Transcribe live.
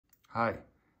Hi,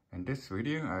 in this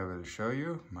video I will show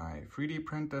you my 3D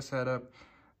printer setup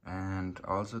and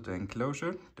also the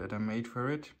enclosure that I made for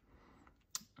it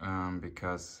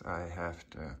because I have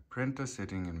the printer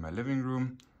sitting in my living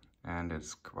room and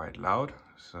it's quite loud,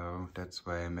 so that's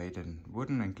why I made a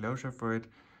wooden enclosure for it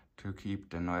to keep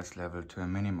the noise level to a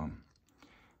minimum.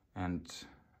 And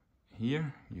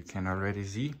here you can already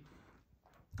see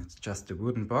it's just a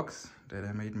wooden box that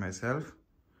I made myself.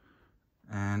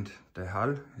 And the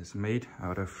hull is made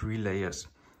out of 3 layers,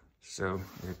 so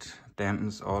it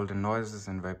dampens all the noises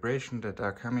and vibration that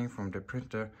are coming from the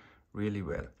printer really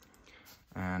well.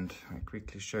 And I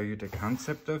quickly show you the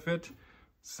concept of it.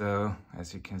 So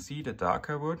as you can see, the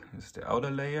darker wood is the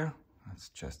outer layer. It's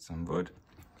just some wood.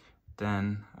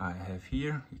 Then I have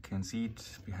here, you can see it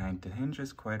behind the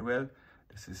hinges quite well.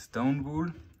 This is stone wool.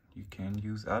 You can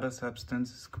use other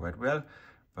substances quite well,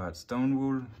 but stone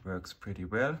wool works pretty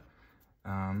well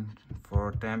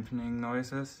for dampening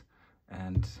noises.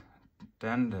 And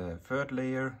then the third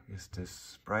layer is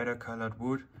this brighter colored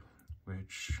wood,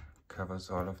 which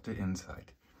covers all of the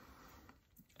inside.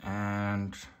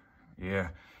 And yeah,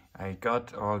 I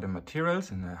got all the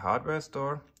materials in a hardware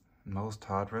store. Most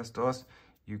hardware stores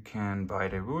you can buy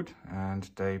the wood and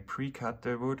they pre-cut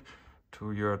the wood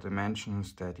to your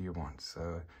dimensions that you want.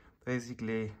 So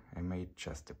basically I made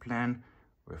just a plan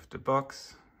with the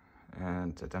box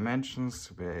and the dimensions,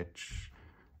 which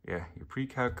you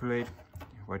pre-calculate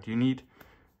what you need,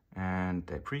 and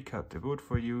they pre-cut the wood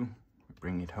for you,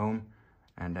 bring it home,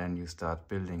 and then you start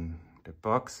building the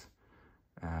box,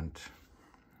 and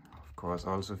of course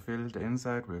also fill the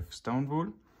inside with stone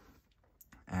wool.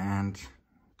 And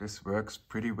this works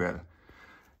pretty well.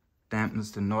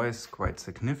 Dampens the noise quite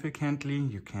significantly.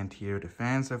 You can't hear the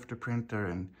fans of the printer,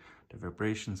 and the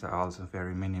vibrations are also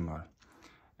very minimal.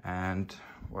 And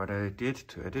what I did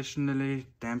to additionally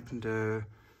dampen the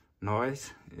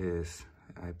noise is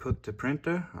I put the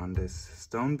printer on this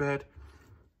stone bed,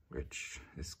 which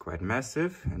is quite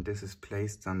massive, and this is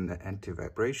placed on the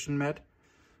anti-vibration mat.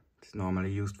 It's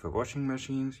normally used for washing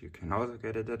machines. You can also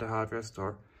get it at a hardware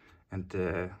store. And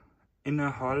the inner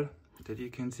hull that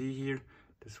you can see here,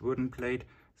 this wooden plate,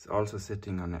 is also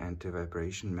sitting on the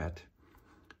anti-vibration mat.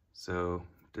 So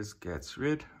this gets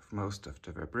rid of most of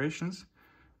the vibrations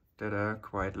that are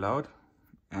quite loud.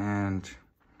 And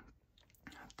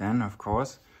then of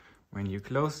course when you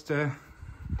close the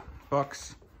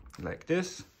box like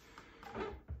this,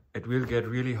 it will get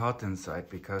really hot inside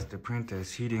because the printer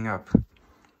is heating up.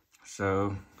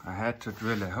 So I had to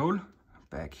drill a hole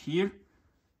back here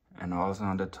and also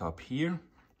on the top here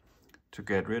to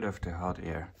get rid of the hot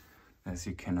air. As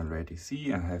you can already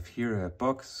see, I have here a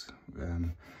box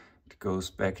that goes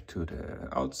back to the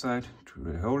outside to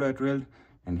the hole I drilled.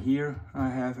 And here I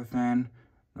have a fan,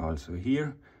 also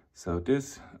here. So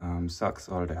this sucks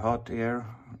all the hot air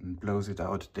and blows it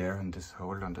out there in this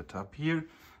hole on the top here,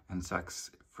 and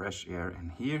sucks fresh air in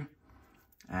here.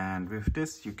 And with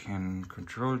this you can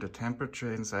control the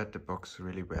temperature inside the box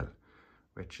really well,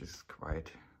 which is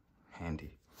quite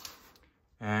handy.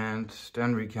 And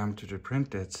then we come to the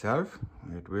printer itself.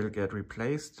 It will get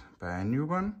replaced by a new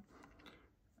one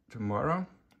tomorrow.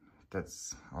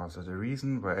 That's also the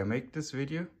reason why I make this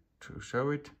video, to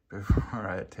show it before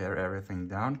I tear everything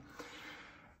down.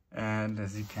 And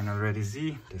as you can already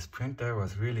see, this printer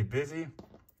was really busy.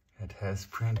 It has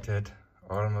printed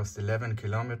almost 11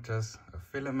 kilometers of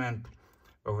filament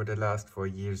over the last 4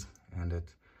 years, and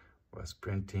it was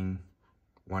printing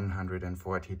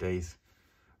 140 days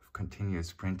of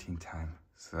continuous printing time.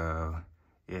 So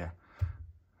yeah,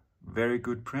 very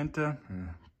good printer.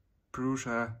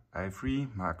 Prusa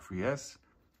i3 Mark III's,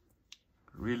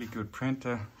 really good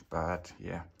printer, but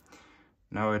yeah,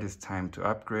 now it is time to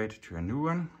upgrade to a new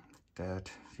one that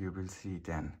you will see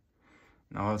then.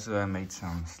 And also I made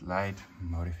some slight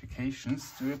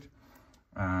modifications to it.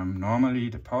 Normally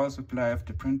the power supply of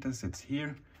the printer sits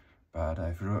here, but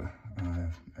I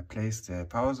placed the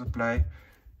power supply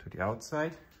to the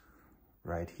outside,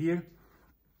 right here,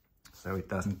 so it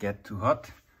doesn't get too hot,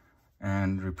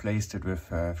 and replaced it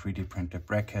with a 3D printer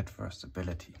bracket for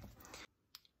stability.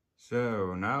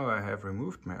 So now I have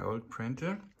removed my old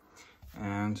printer,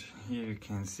 and here you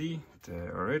can see the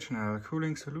original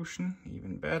cooling solution,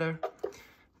 even better.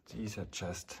 These are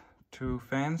just 2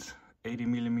 fans,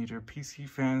 80mm PC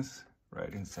fans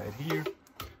right inside here.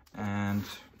 And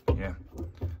yeah,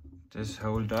 this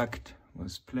whole duct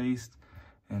was placed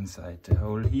inside the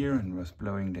hole here and was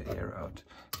blowing the air out,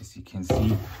 as you can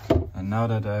see. And now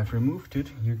that I've removed it,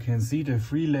 you can see the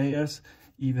 3 layers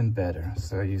even better.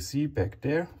 So you see back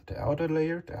there the outer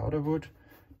layer, the outer wood.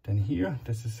 Then here,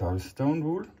 this is all stone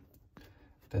wool.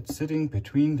 that's sitting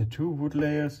between the two wood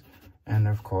layers and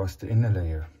of course the inner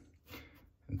layer.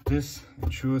 And this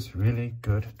ensures really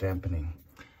good dampening.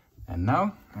 And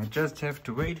now I just have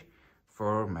to wait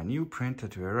for my new printer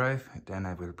to arrive, and then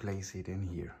I will place it in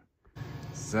here.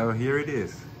 So here it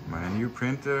is, my new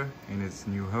printer in its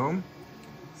new home,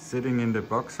 sitting in the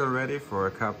box already for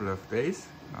a couple of days.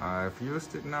 I've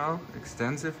used it now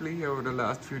extensively over the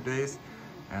last few days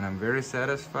and I'm very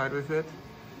satisfied with it.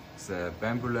 It's a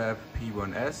Bambu Lab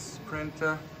P1S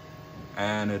printer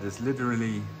and it is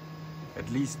literally at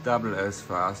least double as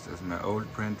fast as my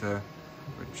old printer,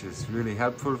 which is really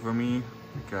helpful for me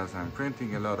because I'm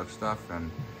printing a lot of stuff,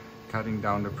 and cutting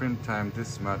down the print time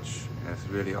this much is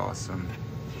really awesome.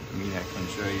 I mean, I can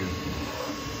show you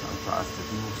how fast it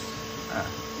moves.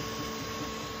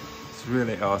 It's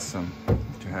really awesome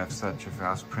to have such a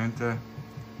fast printer.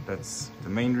 That's the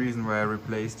main reason why I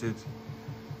replaced it.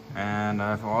 And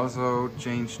I've also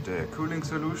changed the cooling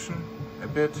solution a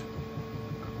bit,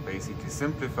 basically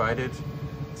simplified it.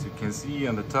 As you can see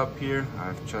on the top here,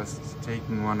 I've just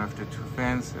taken one of the two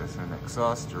fans as an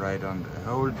exhaust right on the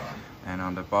hole, and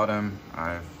on the bottom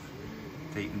I've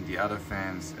taken the other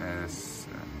fans as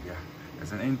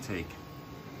an intake.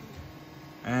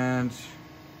 And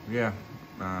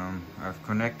I've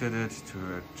connected it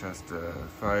to just a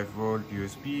 5-volt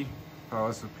USB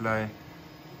power supply,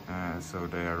 so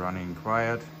they are running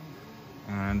quiet.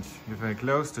 And if I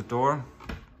close the door,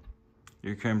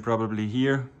 you can probably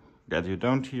hear that you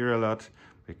don't hear a lot,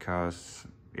 because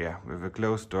with a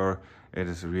closed door it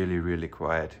is really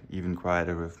quiet, even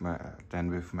quieter than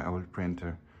with my old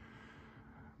printer,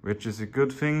 which is a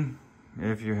good thing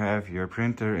if you have your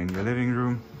printer in your living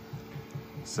room,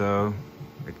 so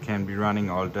it can be running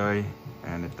all day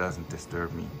and it doesn't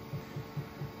disturb me.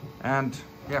 And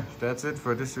that's it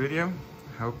for this video.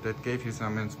 Hope that gave you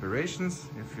some inspirations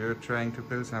if you're trying to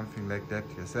build something like that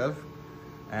yourself.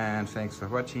 And thanks for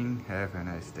watching. Have a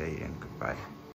nice day and goodbye.